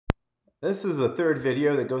This is the third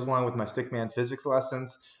video that goes along with my StickMan physics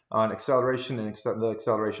lessons on acceleration and the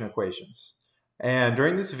acceleration equations. And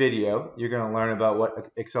during this video, you're going to learn about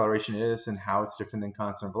what acceleration is and how it's different than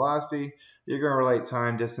constant velocity. You're going to relate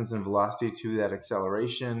time, distance, and velocity to that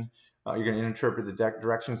acceleration. You're going to interpret the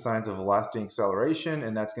direction signs of velocity and acceleration,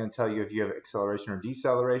 and that's going to tell you if you have acceleration or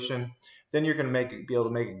deceleration. Then you're going to be able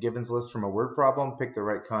to make a givens list from a word problem, pick the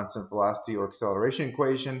right constant velocity or acceleration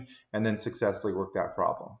equation, and then successfully work that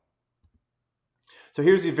problem. So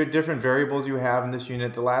here's the different variables you have in this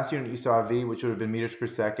unit. The last unit you saw V, which would have been meters per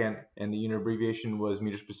second, and the unit abbreviation was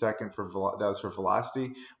meters per second that was for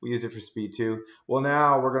velocity. We used it for speed too. Well,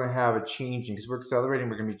 now we're going to have a changing because we're accelerating.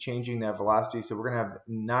 We're going to be changing that velocity. So we're going to have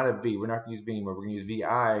not a V. We're not going to use V anymore. We're going to use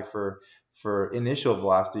VI for initial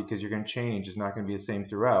velocity because you're going to change. It's not going to be the same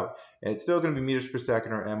throughout. And it's still going to be meters per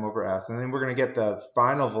second or m over s. And then we're going to get the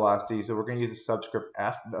final velocity. So we're going to use a subscript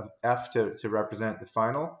f to represent the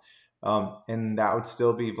final. And that would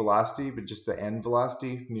still be velocity, but just the end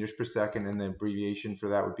velocity, meters per second, and the abbreviation for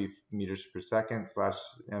that would be meters per second slash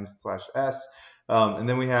m slash s. And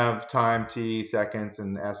then we have time, t, seconds,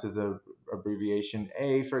 and s is a abbreviation.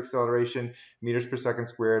 A for acceleration, meters per second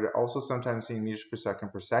squared, also sometimes seen meters per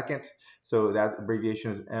second. So that abbreviation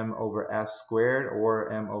is m over s squared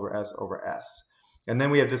or m over s over s. And then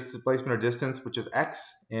we have displacement or distance, which is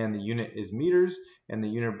x, and the unit is meters, and the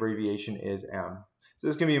unit abbreviation is m. So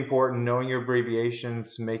this is going to be important. Knowing your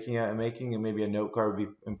abbreviations, making and maybe a note card would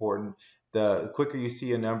be important. The quicker you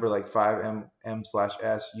see a number like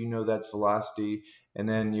 5m/s, you know that's velocity, and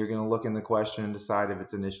then you're going to look in the question and decide if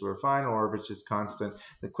it's initial or final, or if it's just constant.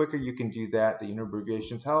 The quicker you can do that, the unit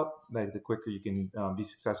abbreviations help. The quicker you can be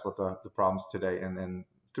successful at the problems today and then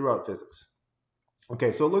throughout physics.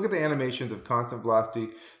 Okay, so look at the animations of constant velocity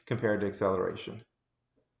compared to acceleration.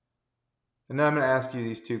 And now I'm going to ask you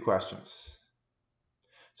these two questions.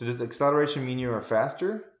 So does acceleration mean you are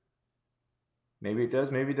faster? Maybe it does,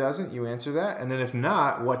 maybe it doesn't. You answer that. And then if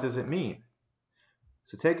not, what does it mean?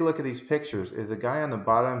 So take a look at these pictures. Is the guy on the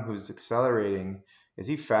bottom who's accelerating, is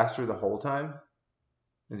he faster the whole time?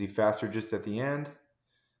 Is he faster just at the end?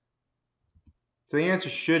 So the answer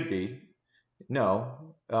should be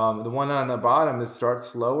no. The one on the bottom starts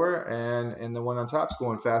slower, and the one on top is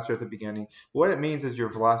going faster at the beginning. What it means is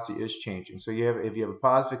your velocity is changing. So if you have a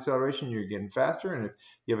positive acceleration, you're getting faster, and if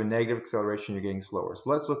you have a negative acceleration, you're getting slower.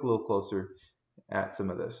 So let's look a little closer at some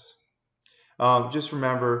of this. Just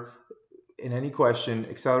remember, in any question,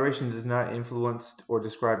 acceleration does not influence or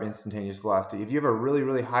describe instantaneous velocity. If you have a really,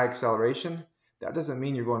 really high acceleration, that doesn't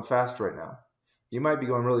mean you're going fast right now. You might be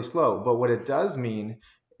going really slow, but what it does mean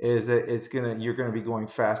is that you're gonna be going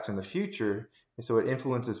fast in the future, and so it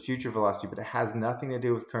influences future velocity, but it has nothing to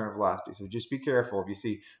do with current velocity. So just be careful. If you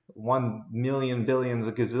see 1 million, billion,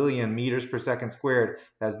 a gazillion meters per second squared,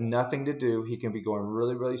 that has nothing to do. He can be going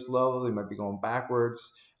really, really slow. He might be going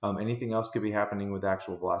backwards. Anything else could be happening with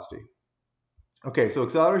actual velocity. Okay, so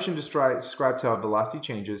acceleration describes how velocity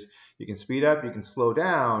changes. You can speed up, you can slow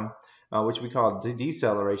down, which we call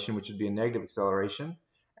deceleration, which would be a negative acceleration.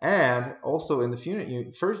 And also in the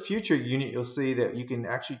future unit, you'll see that you can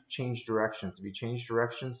actually change directions. If you change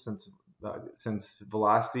directions, since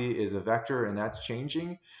velocity is a vector and that's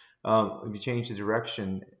changing, if you change the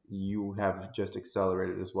direction, you have just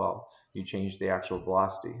accelerated as well. You change the actual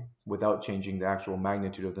velocity without changing the actual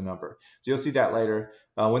magnitude of the number. So you'll see that later.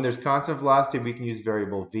 When there's constant velocity, we can use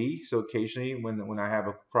variable v. So occasionally when I have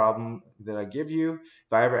a problem that I give you,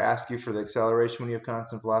 if I ever ask you for the acceleration when you have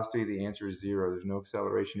constant velocity, the answer is 0. There's no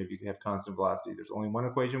acceleration if you have constant velocity. There's only one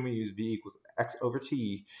equation we use, v equals x over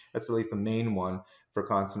t. That's at least the main one for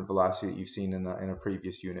constant velocity that you've seen in a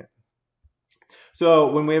previous unit.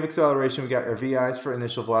 So when we have acceleration, we got our VI's for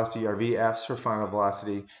initial velocity, our VF's for final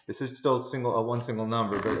velocity. This is still one single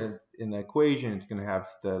number, but in the equation, it's going to have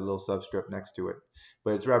the little subscript next to it.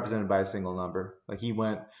 But it's represented by a single number. Like he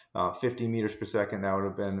went 50 meters per second, that would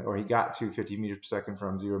have been, or he got to 50 meters per second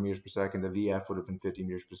from 0 meters per second, the VF would have been 50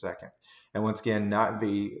 meters per second. And once again, not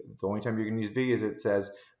V. The only time you're going to use V is it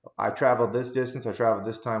says, I traveled this distance, I traveled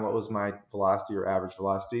this time, what was my velocity or average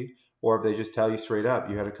velocity? Or if they just tell you straight up,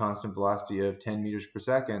 you had a constant velocity of 10 meters per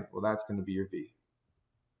second, well, that's going to be your V.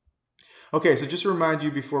 Okay, so just to remind you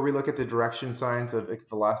before we look at the direction signs of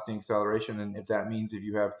velocity and acceleration, and if that means if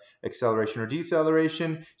you have acceleration or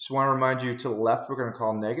deceleration, just want to remind you to the left we're going to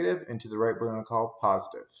call negative, and to the right we're going to call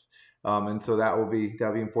positive. And so that'll be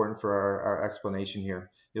important for our explanation here.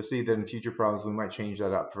 You'll see that in future problems we might change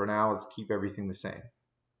that up. For now, let's keep everything the same.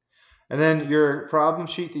 And then your problem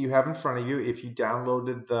sheet that you have in front of you, if you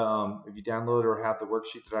downloaded or have the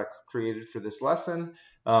worksheet that I created for this lesson,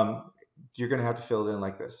 you're going to have to fill it in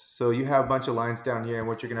like this. So you have a bunch of lines down here, and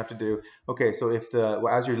what you're going to have to do, okay, so if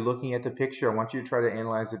as you're looking at the picture, I want you to try to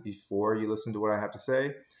analyze it before you listen to what I have to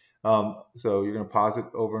say. So you're going to pause it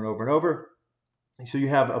over and over and over. So you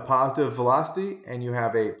have a positive velocity and you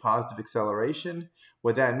have a positive acceleration.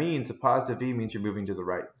 What that means, a positive V means you're moving to the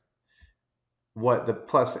right. What the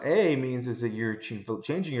plus A means is that you're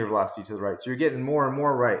changing your velocity to the right. So you're getting more and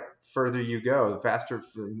more right. Further you go, faster,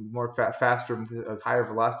 faster, higher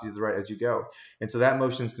velocity to the right as you go. And so that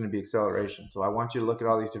motion is going to be acceleration. So I want you to look at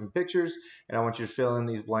all these different pictures, and I want you to fill in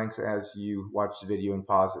these blanks as you watch the video and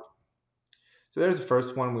pause it. So there's the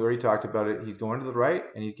first one. We already talked about it. He's going to the right,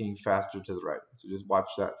 and he's getting faster to the right. So just watch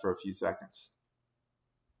that for a few seconds.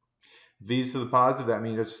 V's to the positive, that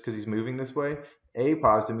means that's just because he's moving this way. A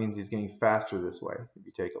positive means he's getting faster this way, if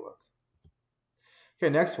you take a look. Okay,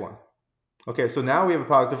 next one. Okay, so now we have a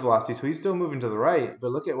positive velocity, so he's still moving to the right,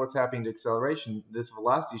 but look at what's happening to acceleration. This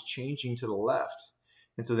velocity is changing to the left,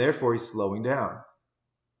 and so therefore he's slowing down.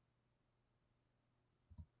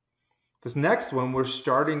 This next one, we're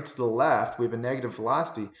starting to the left, we have a negative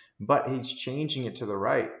velocity, but he's changing it to the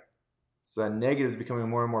right. So that negative is becoming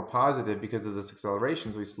more and more positive because of this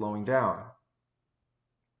acceleration, so he's slowing down.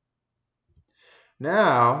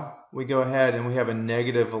 Now we go ahead and we have a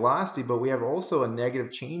negative velocity, but we have also a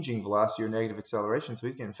negative changing velocity or negative acceleration. So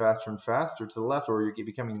he's getting faster and faster to the left, or you're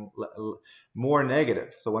becoming more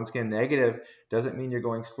negative. So once again, negative doesn't mean you're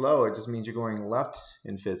going slow. It just means you're going left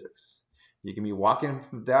in physics. You can be walking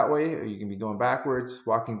that way, or you can be going backwards,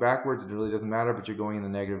 walking backwards. It really doesn't matter, but you're going in the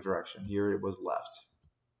negative direction. Here it was left.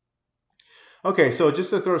 Okay, so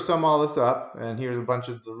just to sum all this up, and here's a bunch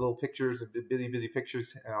of the little pictures, busy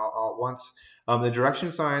pictures all at once. The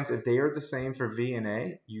direction signs, if they are the same for V and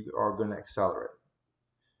A, you are going to accelerate.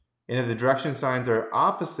 And if the direction signs are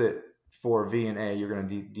opposite for V and A, you're going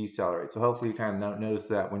to decelerate. So hopefully you kind of noticed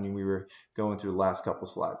that when we were going through the last couple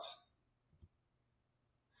slides.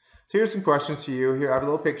 So here's some questions to you. Here I have a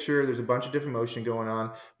little picture. There's a bunch of different motion going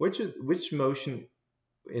on.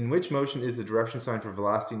 In which motion is the direction sign for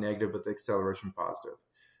velocity negative but the acceleration positive?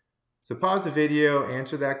 So pause the video,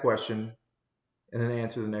 answer that question, and then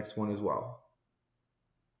answer the next one as well.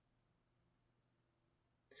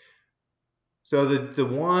 So the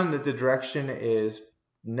one that the direction is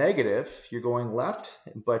negative, you're going left,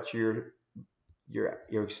 but you're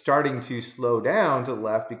starting to slow down to the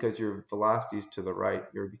left because your velocity is to the right.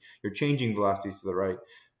 You're changing velocities to the right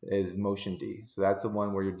is motion D. So that's the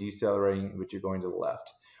one where you're decelerating, but you're going to the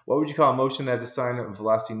left. What would you call a motion that has a sign of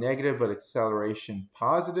velocity negative but acceleration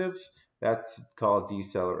positive? That's called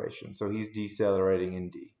deceleration. So he's decelerating in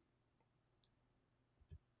D.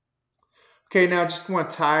 Okay, now just want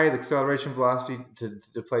to tie the acceleration velocity to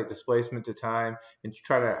displacement to time, and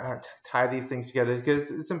try to tie these things together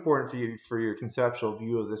because it's important for your conceptual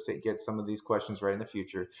view of this to get some of these questions right in the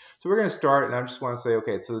future. So we're going to start, and I just want to say,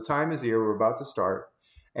 okay, so the time is here. We're about to start,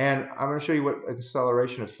 and I'm going to show you what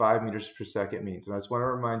acceleration of 5 meters per second means. And I just want to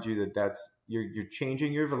remind you that you're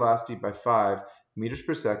changing your velocity by 5 meters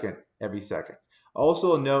per second every second.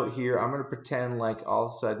 Also, a note here, I'm going to pretend like all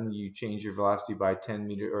of a sudden you change your velocity by 10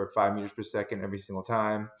 meters or 5 meters per second every single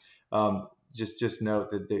time. Just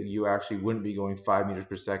note that you actually wouldn't be going 5 meters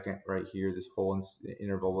per second right here, this whole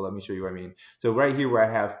interval. Well, let me show you what I mean. So right here where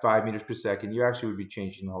I have 5 meters per second, you actually would be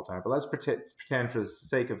changing the whole time. But let's pretend for the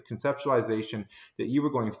sake of conceptualization that you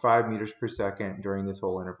were going 5 meters per second during this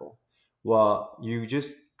whole interval. Well, you just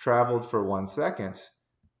traveled for 1 second.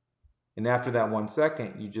 And after that 1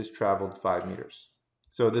 second, you just traveled 5 meters.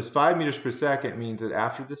 So this 5 meters per second means that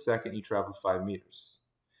after the second, you traveled 5 meters.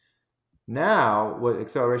 Now, what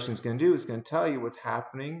acceleration is going to do is going to tell you what's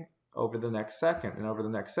happening over the next second. And over the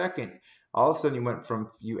next second, all of a sudden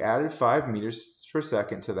you added 5 meters per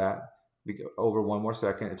second to that. Over 1 more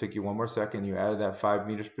second, it took you 1 more second, you added that 5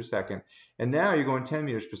 meters per second. And now you're going 10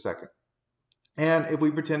 meters per second. And if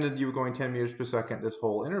we pretended you were going 10 meters per second this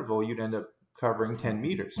whole interval, you'd end up covering 10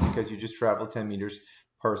 meters because you just traveled 10 meters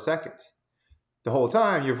per second. The whole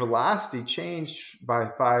time, your velocity changed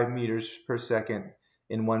by 5 meters per second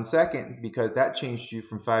in 1 second because that changed you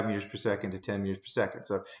from 5 meters per second to 10 meters per second.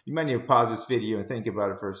 So you might need to pause this video and think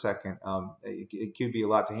about it for a second. It could be a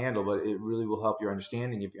lot to handle, but it really will help your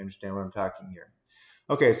understanding if you understand what I'm talking here.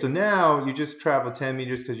 Okay, so now you just traveled 10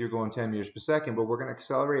 meters because you're going 10 meters per second, but we're going to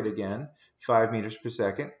accelerate again, 5 meters per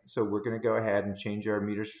second. So we're going to go ahead and change our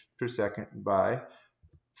meters per second by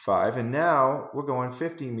 5, and now we're going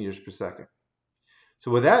 15 meters per second.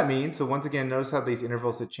 So what that means, so once again, notice how these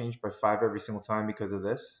intervals have changed by 5 every single time because of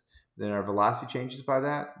this. Then our velocity changes by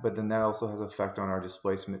that, but then that also has an effect on our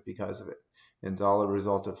displacement because of it. And it's all a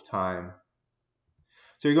result of time.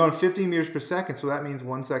 So you're going 15 meters per second, so that means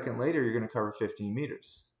 1 second later you're going to cover 15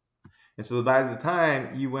 meters. And so by the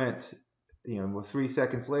time you went, 3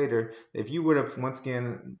 seconds later, if you would have, once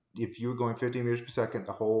again, if you were going 15 meters per second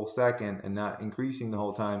the whole second and not increasing the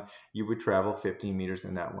whole time, you would travel 15 meters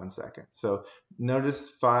in that 1 second. So notice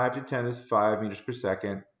 5 to 10 is 5 meters per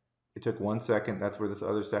second. It took 1 second. That's where this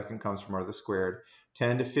other second comes from, or the squared.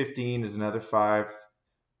 10 to 15 is another 5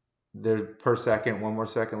 there per second, 1 more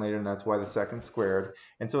second later, and that's why the second squared.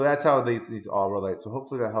 And so that's how these all relate. So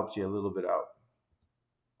hopefully that helps you a little bit out.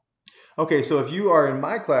 Okay, so if you are in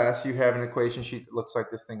my class, you have an equation sheet that looks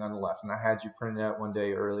like this thing on the left, and I had you print it out one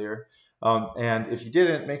day earlier. And if you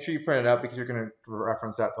didn't, make sure you print it out because you're going to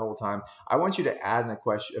reference that the whole time. I want you to add an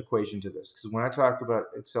equation to this because when I talk about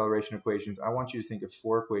acceleration equations, I want you to think of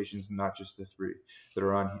 4 equations, not just the 3 that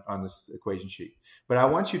are on this equation sheet. But I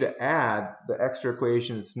want you to add the extra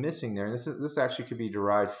equation that's missing there. And this actually could be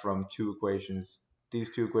derived from 2 equations.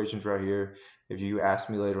 These 2 equations right here. If you ask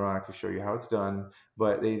me later on, I can show you how it's done,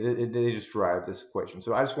 but they just derive this equation.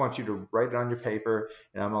 So I just want you to write it on your paper,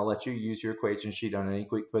 and I'm going to let you use your equation sheet on any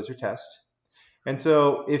quick quiz or test. And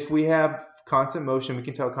so if we have constant motion, we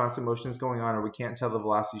can tell constant motion is going on, or we can't tell the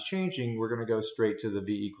velocity is changing, we're going to go straight to the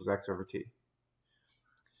v equals x over t.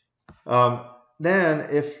 Then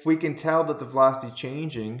if we can tell that the velocity is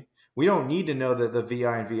changing, we don't need to know that the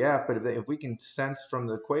VI and VF, but if we can sense from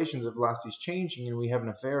the equations the velocity is changing and we have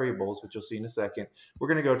enough variables, which you'll see in a second, we're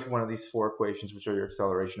going to go to one of these 4 equations, which are your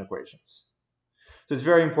acceleration equations. So it's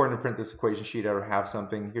very important to print this equation sheet out or have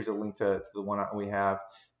something. Here's a link to the one we have.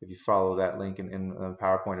 If you follow that link in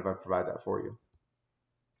PowerPoint, if I provide that for you.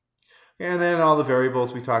 And then all the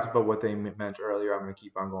variables, we talked about what they meant earlier. I'm going to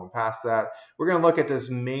keep on going past that. We're going to look at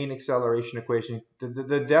this main acceleration equation.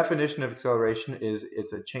 The definition of acceleration is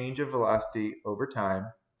it's a change of velocity over time.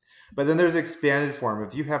 But then there's expanded form.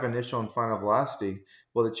 If you have initial and final velocity,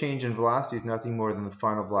 well, the change in velocity is nothing more than the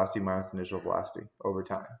final velocity minus the initial velocity over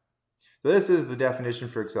time. So this is the definition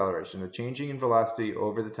for acceleration. The changing in velocity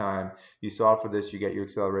over the time. You solve for this, you get your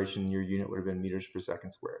acceleration. Your unit would have been meters per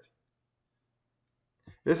second squared.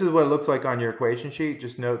 This is what it looks like on your equation sheet.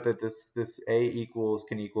 Just note that this A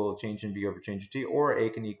can equal change in V over change in T, or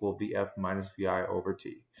A can equal VF minus VI over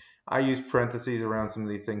T. I use parentheses around some of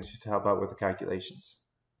these things just to help out with the calculations.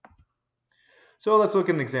 So let's look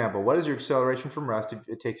at an example. What is your acceleration from rest?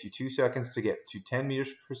 It takes you 2 seconds to get to 10 meters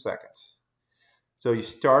per second. So you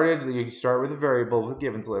start with a variable with a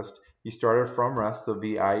givens list. You started from rest, so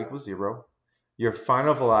VI equals 0. Your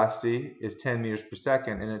final velocity is 10 meters per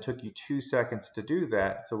second, and it took you 2 seconds to do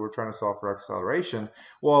that. So we're trying to solve for acceleration.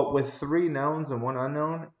 Well, with 3 knowns and 1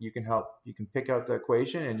 unknown, you can pick out the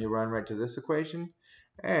equation and you run right to this equation.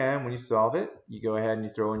 And when you solve it, you go ahead and you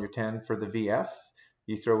throw in your 10 for the VF.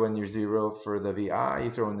 You throw in your 0 for the VI,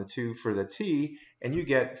 you throw in the 2 for the T, and you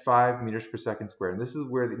get 5 meters per second squared. And this is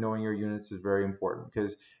where knowing your units is very important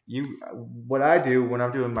because what I do when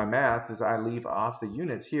I'm doing my math is I leave off the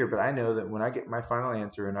units here, but I know that when I get my final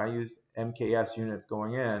answer and I use MKS units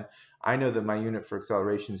going in, I know that my unit for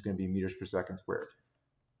acceleration is going to be meters per second squared.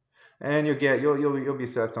 And you'll be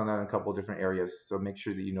assessed on that in a couple of different areas. So make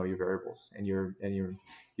sure that you know your variables and your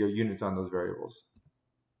units on those variables.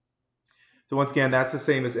 So once again, that's the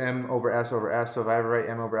same as m over s over s. So if I ever write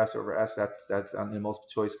m over s over s, that's on the multiple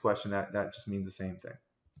choice question. That just means the same thing.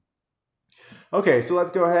 Okay, so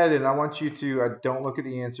let's go ahead, and I want you to don't look at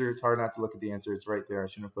the answer. It's hard not to look at the answer. It's right there. I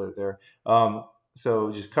shouldn't have put it there.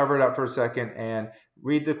 So just cover it up for a second and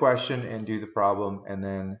read the question and do the problem, and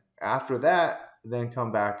then after that, then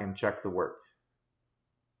come back and check the work.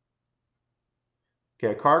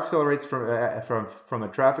 Okay, a car accelerates from a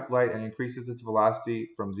traffic light and increases its velocity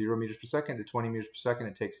from 0 meters per second to 20 meters per second.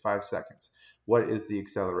 It takes 5 seconds. What is the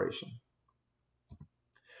acceleration?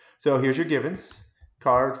 So here's your givens.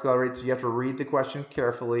 Car accelerates. You have to read the question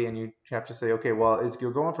carefully, and you have to say, okay, well,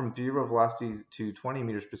 you're going from 0 velocity to 20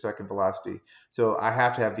 meters per second velocity. So I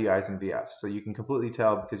have to have VIs and VFs. So you can completely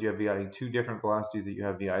tell because you have 2 different velocities that you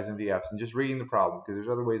have VIs and VFs. And just reading the problem, because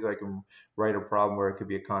there's other ways I can write a problem where it could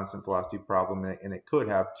be a constant velocity problem, and it could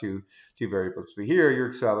have two variables. But here you're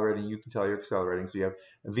accelerating. You can tell you're accelerating. So you have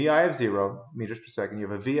a VI of 0 meters per second. You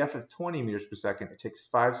have a VF of 20 meters per second. It takes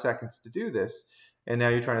 5 seconds to do this. And now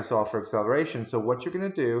you're trying to solve for acceleration. So what you're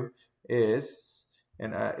going to do is, you're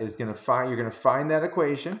going to find that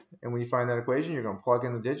equation. And when you find that equation, you're going to plug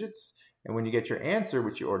in the digits. And when you get your answer,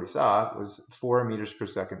 which you already saw, was 4 meters per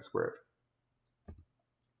second squared.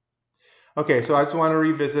 Okay, so I just want to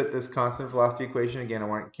revisit this constant velocity equation again.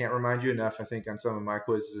 Can't remind you enough. I think on some of my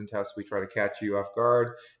quizzes and tests, we try to catch you off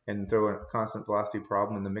guard and throw a constant velocity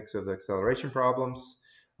problem in the mix of the acceleration problems.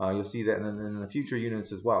 You'll see that in the future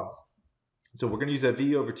units as well. So we're going to use a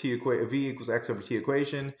v over t equation, v equals x over t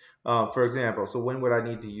equation, for example. So when would I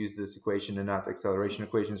need to use this equation and not the acceleration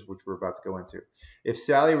equations, which we're about to go into? If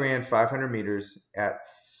Sally ran 500 meters at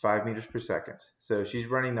 5 meters per second, so she's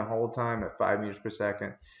running the whole time at 5 meters per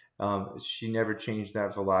second, she never changed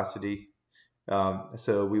that velocity.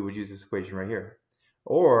 So we would use this equation right here.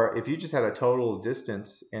 Or if you just had a total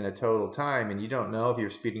distance and a total time and you don't know if you're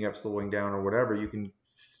speeding up, slowing down, or whatever, you can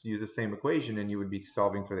use the same equation and you would be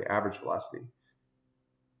solving for the average velocity.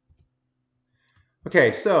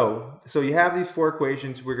 Okay, so you have these four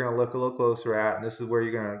equations we're going to look a little closer at, and this is where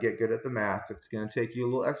you're going to get good at the math. It's going to take you a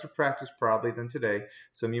little extra practice probably than today.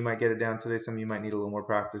 Some of you might get it down today, some of you might need a little more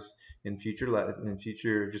practice in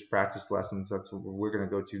future just practice lessons. That's what we're going to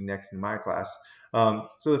go to next in my class.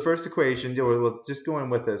 So the first equation, we'll just go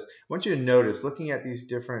in with this. I want you to notice, looking at these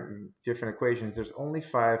different equations, there's only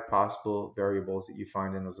 5 possible variables that you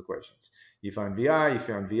find in those equations. You find VI, you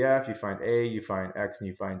find VF, you find A, you find X, and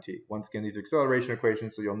you find T. Once again, these are acceleration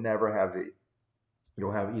equations, so you'll never have V.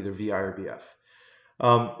 You'll have either VI or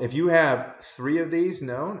VF. If you have 3 of these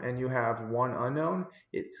known and you have 1 unknown,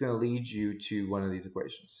 it's going to lead you to one of these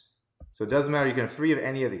equations. So it doesn't matter, you can have 3 of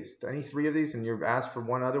any of these. Any 3 of these, and you're asked for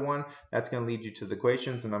one other one, that's going to lead you to the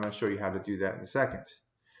equations, and I'm going to show you how to do that in a second.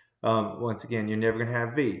 Once again, you're never going to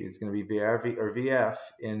have V. It's going to be VRV or VF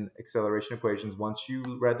in acceleration equations once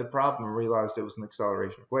you read the problem and realized it was an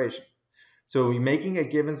acceleration equation. So you're making a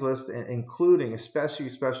givens list and including,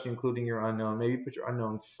 especially including your unknown, maybe put your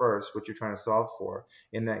unknown first, what you're trying to solve for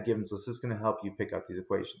in that givens list. This is going to help you pick out these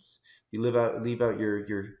equations. You leave out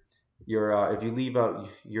your if you leave out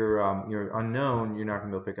your unknown, you're not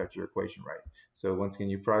going to be able to pick out your equation right. So once again,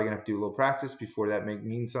 you're probably going to have to do a little practice before that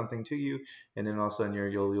means something to you, and then all of a sudden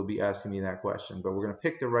you'll be asking me that question. But we're going to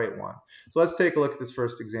pick the right one. So let's take a look at this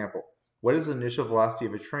first example. What is the initial velocity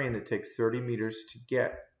of a train that takes 30 meters to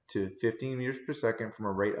get to 15 meters per second from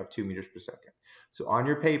a rate of 2 meters per second? So on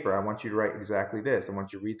your paper, I want you to write exactly this. I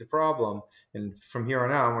want you to read the problem, and from here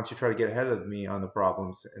on out, I want you to try to get ahead of me on the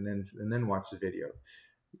problems, and then watch the video.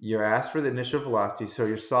 You're asked for the initial velocity, so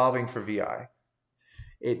you're solving for VI.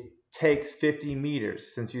 It takes 50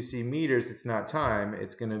 meters. Since you see meters, it's not time.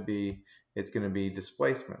 It's going to be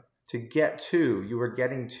displacement. To get to, you were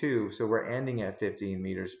getting to, so we're ending at 15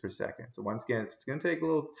 meters per second. So once again, it's going to take a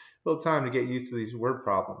little time to get used to these word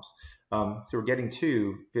problems. So we're getting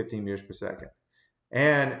to 15 meters per second.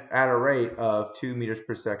 And at a rate of 2 meters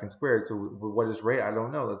per second squared. So what is rate? I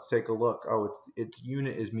don't know. Let's take a look. Oh, its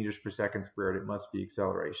unit is meters per second squared. It must be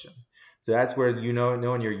acceleration. So that's where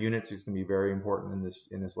knowing your units is going to be very important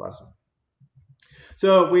in this lesson.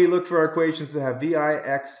 So we look for our equations that have VI,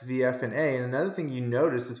 X, VF, and A. And another thing you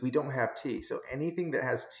notice is we don't have T. So anything that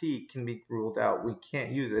has T can be ruled out. We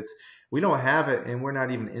can't use it. We don't have it, and we're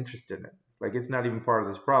not even interested in it. Like, it's not even part of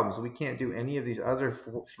this problem. So we can't do any of these other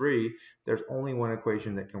 3. There's only one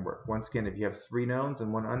equation that can work. Once again, if you have 3 knowns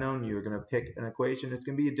and 1 unknown, you're going to pick an equation. It's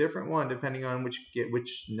going to be a different one depending on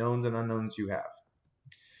which knowns and unknowns you have.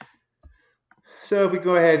 So if we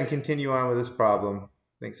go ahead and continue on with this problem,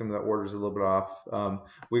 I think some of the order is a little bit off.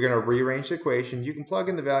 We're going to rearrange the equation. You can plug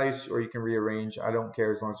in the values or you can rearrange. I don't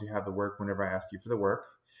care as long as you have the work whenever I ask you for the work.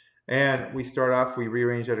 And we start off, we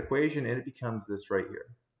rearrange that equation, and it becomes this right here.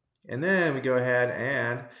 And then we go ahead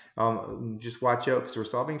and just watch out because we're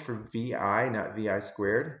solving for VI, not VI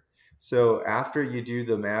squared. So after you do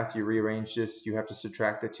the math, you rearrange this, you have to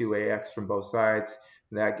subtract the 2ax from both sides.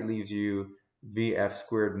 That leaves you VF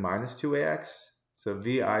squared minus 2ax. So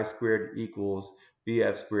VI squared equals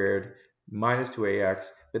VF squared minus 2ax,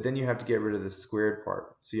 but then you have to get rid of the squared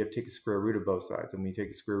part. So you have to take the square root of both sides. And when you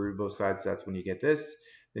take the square root of both sides, that's when you get this.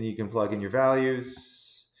 Then you can plug in your values.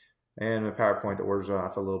 And my PowerPoint, the order's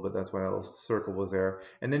off a little bit. That's why that little circle was there.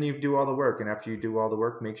 And then you do all the work. And after you do all the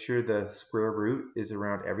work, make sure the square root is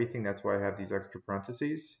around everything. That's why I have these extra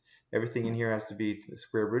parentheses. Everything in here has to be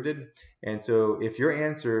square rooted. And so if your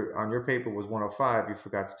answer on your paper was 105, you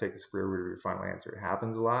forgot to take the square root of your final answer. It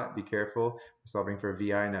happens a lot. Be careful. We're solving for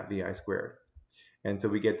VI, not VI squared. And so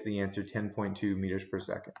we get to the answer 10.2 meters per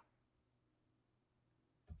second.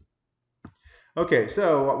 Okay,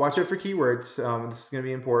 so watch out for keywords. This is going to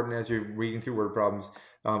be important as you're reading through word problems.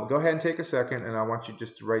 Go ahead and take a second, and I want you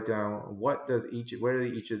just to write down what do each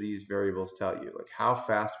of these variables tell you? Like, how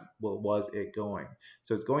fast was it going?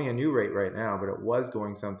 So it's going a new rate right now, but it was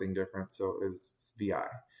going something different, so it was VI.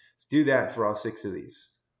 So do that for all 6 of these.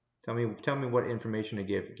 Tell me what information it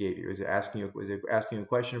gave you. Is it asking you a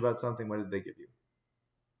question about something? What did they give you?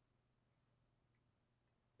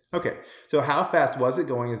 Okay, so how fast was it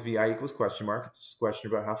going is VI equals question mark. It's just a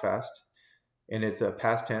question about how fast. and it's a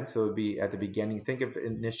past tense, so it would be at the beginning. Think of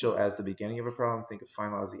initial as the beginning of a problem. Think of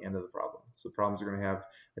final as the end of the problem. So problems are going to have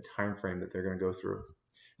a time frame that they're going to go through.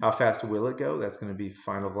 How fast will it go? That's going to be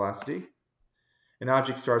final velocity. An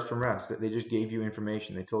object starts from rest. They just gave you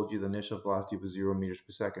information. They told you the initial velocity was 0 meters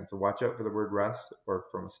per second. So watch out for the word rest, or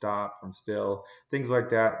from a stop, from still, things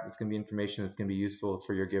like that. It's going to be information that's going to be useful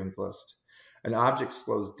for your givens list. An object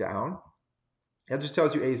slows down. That just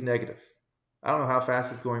tells you A is negative. I don't know how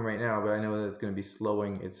fast it's going right now, but I know that it's going to be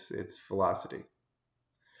slowing its velocity.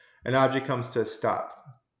 An object comes to a stop.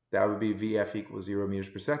 That would be Vf equals 0 meters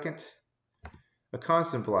per second. A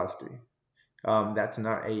constant velocity. That's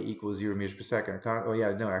not A equals 0 meters per second. Oh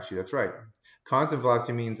yeah, no, actually that's right. Constant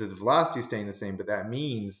velocity means that the velocity is staying the same, but that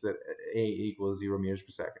means that A equals 0 meters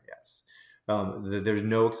per second, yes. There's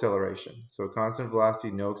no acceleration. So constant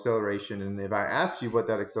velocity, no acceleration. And if I asked you what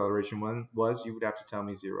that acceleration was, you would have to tell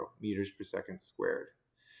me 0 meters per second squared.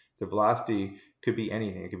 The velocity could be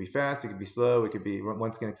anything. It could be fast, it could be slow, it could be,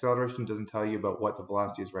 once again, acceleration doesn't tell you about what the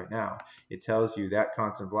velocity is right now. It tells you that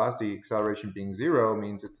constant velocity, acceleration being 0,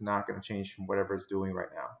 means it's not going to change from whatever it's doing right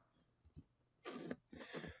now.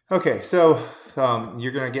 Okay, so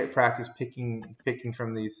you're going to get practice picking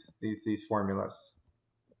from these formulas.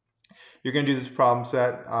 You're going to do this problem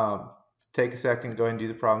set. Take a second, go ahead and do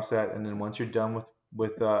the problem set, and then once you're done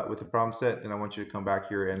with the problem set, then I want you to come back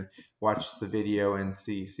here and watch the video and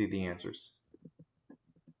see the answers.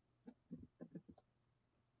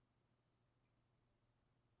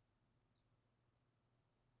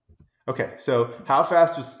 Okay, so how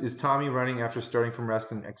fast is Tommy running after starting from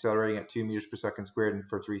rest and accelerating at 2 meters per second squared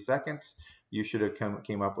for 3 seconds? You should have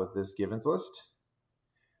came up with this givens list.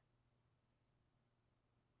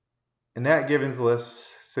 And that givens list,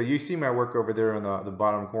 so you see my work over there on the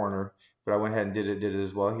bottom corner, but I went ahead and did it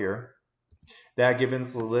as well here. That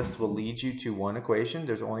givens list will lead you to one equation.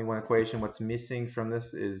 There's only one equation. What's missing from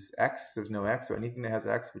this is x. There's no x, so anything that has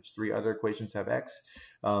x, which 3 other equations have x,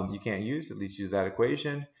 you can't use. At least use that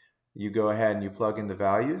equation. You go ahead and you plug in the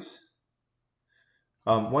values.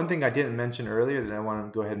 One thing I didn't mention earlier that I want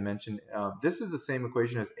to go ahead and mention, this is the same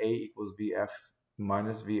equation as A equals Vf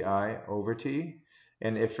minus Vi over t.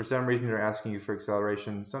 And if for some reason they're asking you for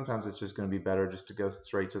acceleration, sometimes it's just going to be better just to go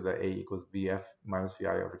straight to the A equals Vf minus Vi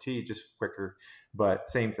over t, just quicker, but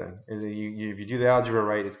same thing. If you do the algebra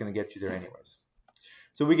right, it's going to get you there anyways.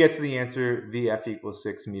 So we get to the answer, Vf equals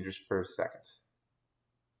 6 meters per second.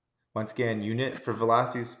 Once again, unit for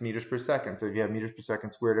velocity is meters per second. So if you have meters per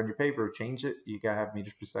second squared on your paper, change it. You gotta have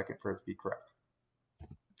meters per second for it to be correct.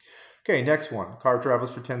 Okay, next one. Car travels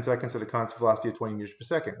for 10 seconds at a constant velocity of 20 meters per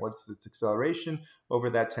second. What's its acceleration over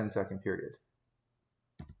that 10-second period?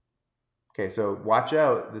 Okay, so watch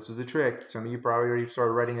out. This was a trick. Some of you probably already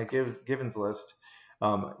started writing a givens list.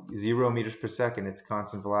 0 meters per second, it's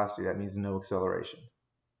constant velocity. That means no acceleration.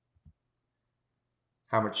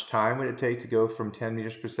 How much time would it take to go from 10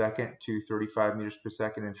 meters per second to 35 meters per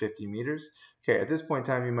second and 50 meters? Okay, at this point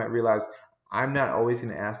in time, you might realize I'm not always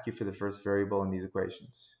going to ask you for the first variable in these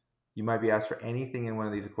equations. You might be asked for anything in one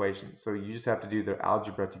of these equations. So you just have to do the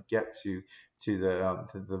algebra to get to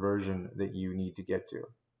the version that you need to get to.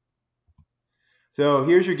 So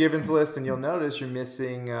here's your givens list, and you'll notice you're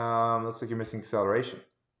missing, looks like you're missing acceleration.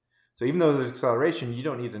 So even though there's acceleration, you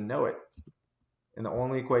don't need to know it. And the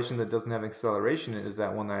only equation that doesn't have acceleration is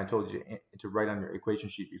that one that I told you to write on your equation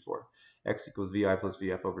sheet before. X equals Vi plus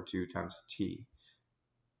Vf over 2 times t.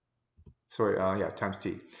 Sorry, yeah, times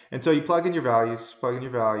t. And so you plug in your values,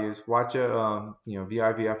 watch out, Vi,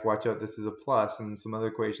 Vf, watch out, this is a plus, and some other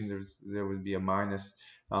equation, there would be a minus.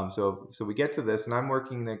 So we get to this, and I'm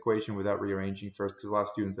working the equation without rearranging first, because a lot of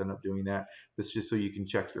students end up doing that. This is just so you can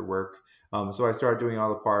check your work. So I started doing all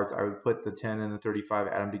the parts. I would put the 10 and the 35,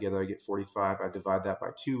 add them together, I get 45. I divide that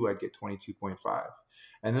by 2, I'd get 22.5.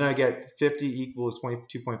 And then I get 50 equals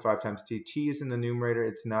 22.5 times t. T is in the numerator.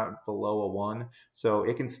 It's not below a 1, so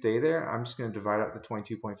it can stay there. I'm just going to divide out the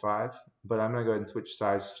 22.5, but I'm going to go ahead and switch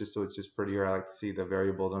sides just so it's just prettier. I like to see the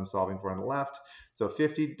variable that I'm solving for on the left. So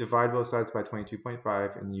 50, divide both sides by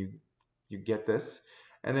 22.5, and you get this.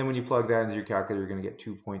 And then when you plug that into your calculator, you're going to get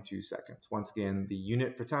 2.2 seconds. Once again, the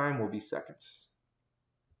unit for time will be seconds.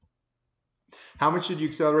 How much did you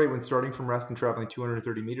accelerate when starting from rest and traveling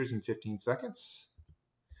 230 meters in 15 seconds?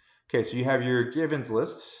 Okay, so you have your givens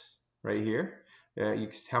list right here.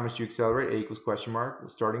 How much do you accelerate? A equals question mark.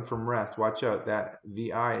 Starting from rest, watch out, that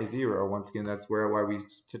Vi is 0. Once again, that's why we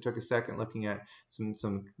took a second looking at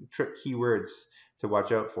some trick keywords to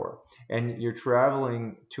watch out for. And you're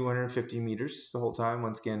traveling 250 meters the whole time.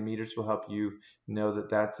 Once again, meters will help you know that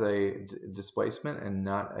that's a displacement and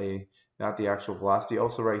not a not the actual velocity.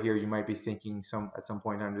 Also right here, you might be thinking at some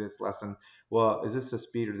point under this lesson, well, is this a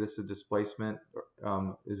speed or is this a displacement?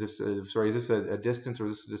 Is this a distance or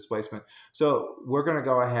is this a displacement? So we're going to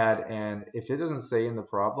go ahead, and if it doesn't say in the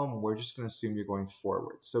problem, we're just going to assume you're going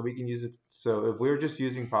forward. So we can use it. So if we're just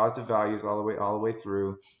using positive values all the way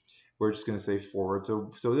through, we're just going to say forward.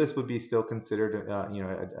 So this would be still considered,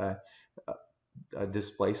 a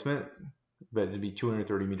displacement, but it'd be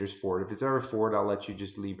 230 meters forward. If it's ever forward, I'll let you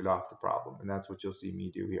just leave it off the problem, and that's what you'll see me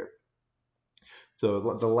do here.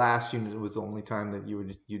 So the last unit was the only time that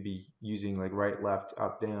you'd be using like right, left,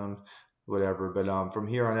 up, down, whatever. But from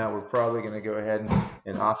here on out, we're probably going to go ahead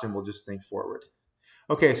and often we'll just think forward.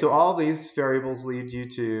 Okay, so all these variables lead you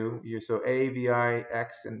to so a, vi,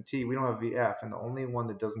 x, and t. We don't have vf, and the only one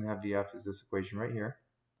that doesn't have vf is this equation right here.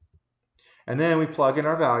 And then we plug in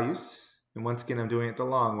our values. And once again, I'm doing it the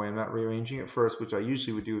long way. I'm not rearranging it first, which I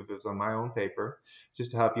usually would do if it was on my own paper,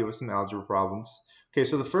 just to help you with some algebra problems. Okay,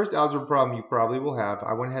 so the first algebra problem you probably will have,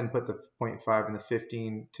 I went ahead and put the 0.5 and the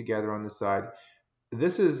 15 together on the side.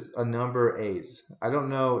 This is a number a's. I don't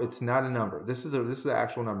know, it's not a number. This is the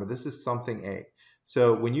actual number. This is something a.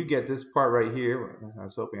 So when you get this part right here, I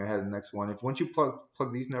was hoping I had the next one. Once you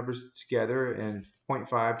plug these numbers together and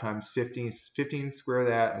 0.5 times 15, 15 square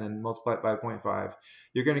that and then multiply it by 0.5,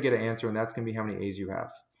 you're going to get an answer, and that's going to be how many a's you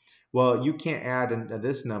have. Well, you can't add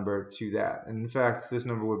this number to that. And in fact, this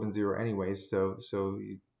number would have been 0 anyways. So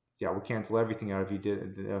yeah, we'll cancel everything out if you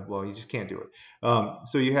did. Well, you just can't do it.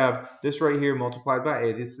 So you have this right here multiplied by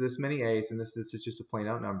a. This many a's, and this is just a plain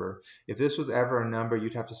out number. If this was ever a number,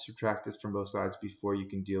 you'd have to subtract this from both sides before you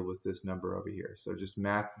can deal with this number over here. So just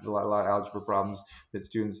math, a lot of algebra problems that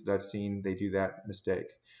students that I've seen, they do that mistake.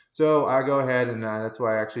 So I go ahead and that's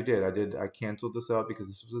what I actually did. I canceled this out because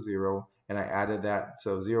this was a 0, and I added that.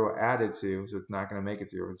 So 0 added to, so it's not going to make it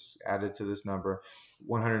 0. It's just added to this number,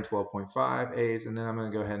 112.5 a's. And then I'm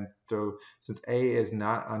going to go ahead and throw, since a is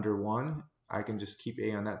not under 1, I can just keep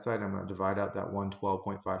a on that side. I'm going to divide out that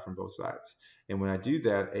 112.5 from both sides. And when I do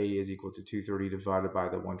that, a is equal to 230 divided by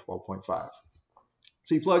the 112.5.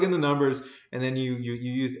 So you plug in the numbers, and then you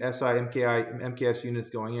use SI, MKS units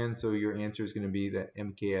going in, so your answer is going to be that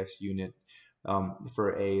MKS unit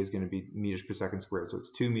for A is going to be meters per second squared, so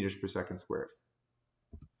it's 2 meters per second squared.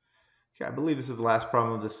 Okay, I believe this is the last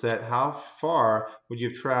problem of the set. How far would you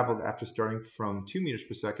have traveled after starting from 2 meters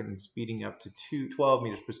per second and speeding up to 12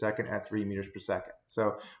 meters per second at 3 meters per second?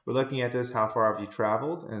 So we're looking at this, how far have you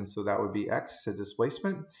traveled? And so that would be x, the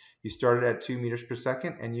displacement. You started at 2 meters per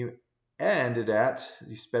second, and you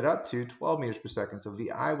sped up to 12 meters per second. So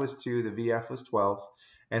VI was 2, the VF was 12.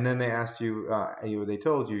 And then they asked you, they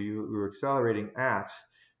told you you were accelerating at.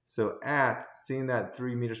 So at, seeing that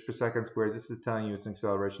 3 meters per second squared, this is telling you it's an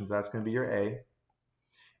acceleration. So that's going to be your A.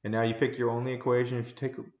 And now you pick your only equation. If you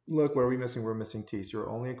take a look, where are we missing? We're missing T. So your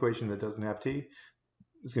only equation that doesn't have T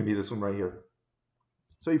is going to be this one right here.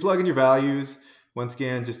 So you plug in your values. Once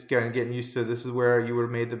again, just kind of getting used to, this is where you would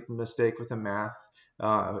have made the mistake with the math.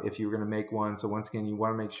 If you were going to make one. So once again, you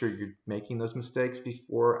want to make sure you're making those mistakes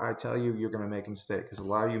before I tell you you're going to make a mistake, because a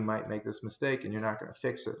lot of you might make this mistake and you're not going to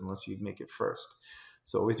fix it unless you make it first.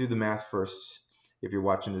 So always do the math first if you're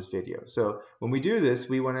watching this video. So when we do this,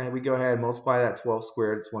 we go ahead and multiply that 12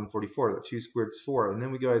 squared, it's 144. The 2 squared is 4, and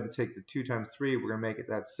then we go ahead and take the 2 times 3, we're going to make it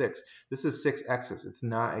that 6. This is 6x's.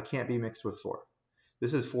 It can't be mixed with 4.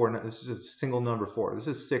 This is 4. This is just a single number 4. This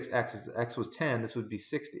is 6x. If x was 10, this would be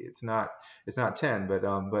 60. It's not 10,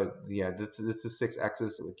 but yeah, this is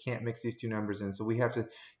 6x's. So we can't mix these two numbers in. So we have to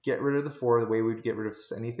get rid of the 4 the way we'd get rid of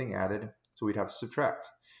anything added. So we'd have to subtract,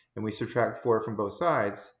 and we subtract 4 from both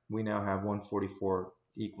sides. We now have 144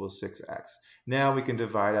 equals 6x. Now we can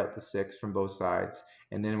divide out the 6 from both sides,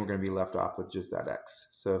 and then we're going to be left off with just that x.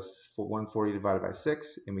 So 140 divided by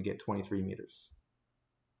 6, and we get 23 meters.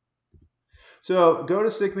 So go to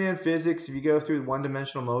StickMan Physics. If you go through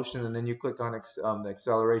one-dimensional motion and then you click on the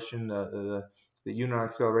acceleration, the unit on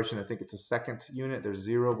acceleration, I think it's a second unit. There's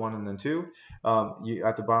 0, 1, and then 2.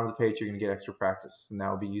 At the bottom of the page, you're going to get extra practice, and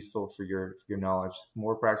that will be useful for your knowledge. The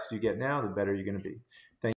more practice you get now, the better you're going to be.